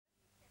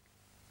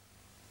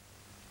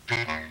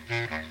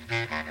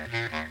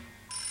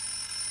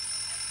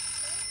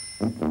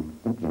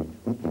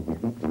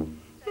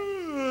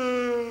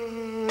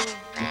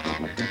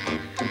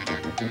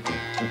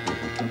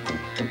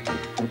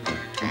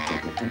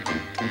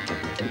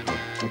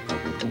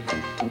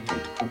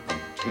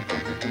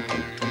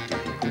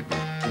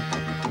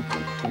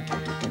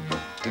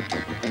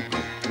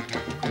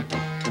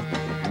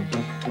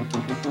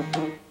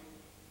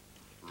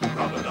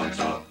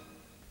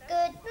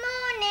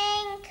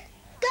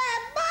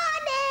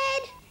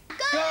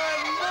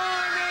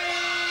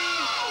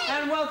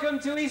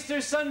To Easter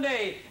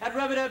Sunday at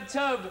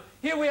Rub-a-Dub-Tub.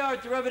 Here we are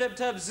at the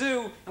Rub-a-Dub-Tub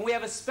Zoo, and we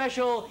have a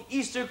special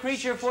Easter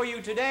creature for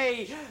you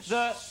today.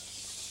 The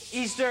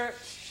Easter...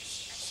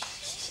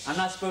 I'm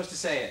not supposed to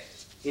say it.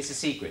 It's a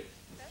secret.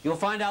 You'll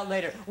find out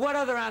later. What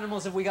other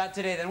animals have we got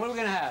today, then? What are we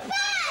going to have?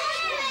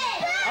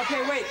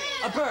 Okay, wait.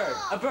 A bird.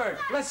 A bird.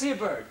 Let's see a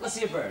bird. Let's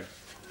see a bird.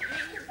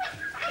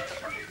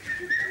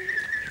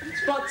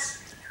 Spots.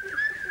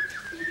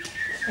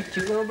 A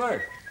cute little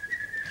bird.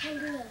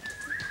 Kangaroo.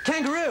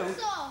 Kangaroo?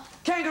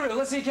 Kangaroo.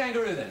 Let's see a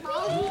kangaroo then.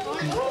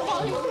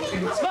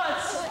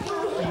 Spots.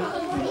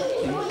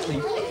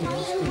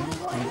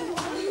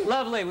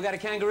 Lovely. We got a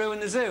kangaroo in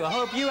the zoo. I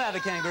hope you have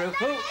a kangaroo.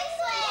 Who?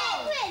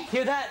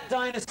 Hear that?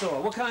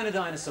 Dinosaur. What kind of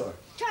dinosaur?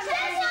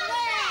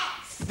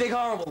 Big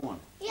horrible one.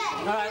 Yeah.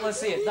 All right, let's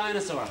see it.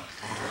 Dinosaur.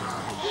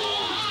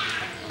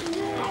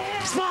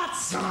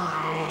 Spots.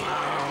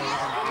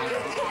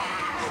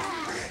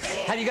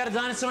 Have you got a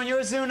dinosaur in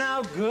your zoo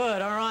now?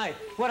 Good. All right.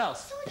 What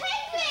else?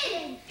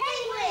 Penguin.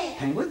 Penguin.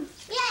 Penguin?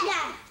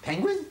 Yeah.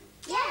 Penguin?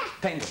 Yeah.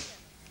 Penguin.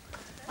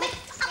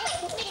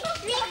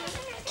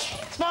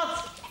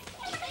 Spots.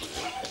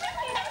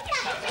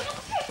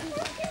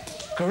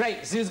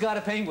 Great. Zoo's got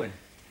a penguin.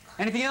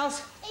 Anything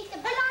else?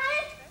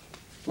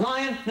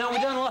 Lion? No, we're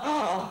done.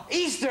 Oh,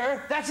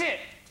 Easter. That's it.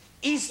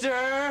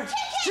 Easter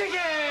chicken.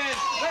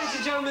 Ladies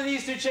and gentlemen, the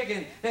Easter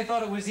chicken. They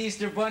thought it was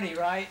Easter bunny,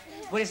 right?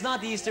 But it's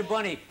not the Easter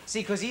bunny.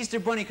 See, because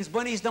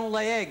bunnies don't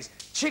lay eggs.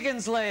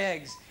 Chickens lay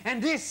eggs.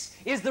 And this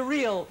is the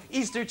real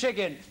Easter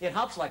chicken. It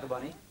hops like a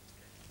bunny.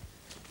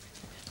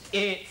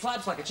 It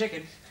flaps like a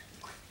chicken.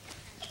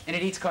 And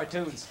it eats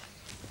cartoons.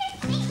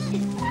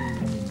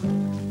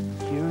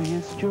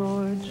 Curious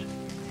George,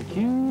 the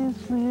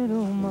curious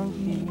little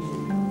monkey.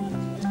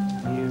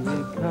 Here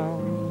it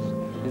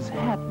comes, as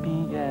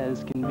happy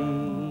as can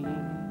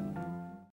be.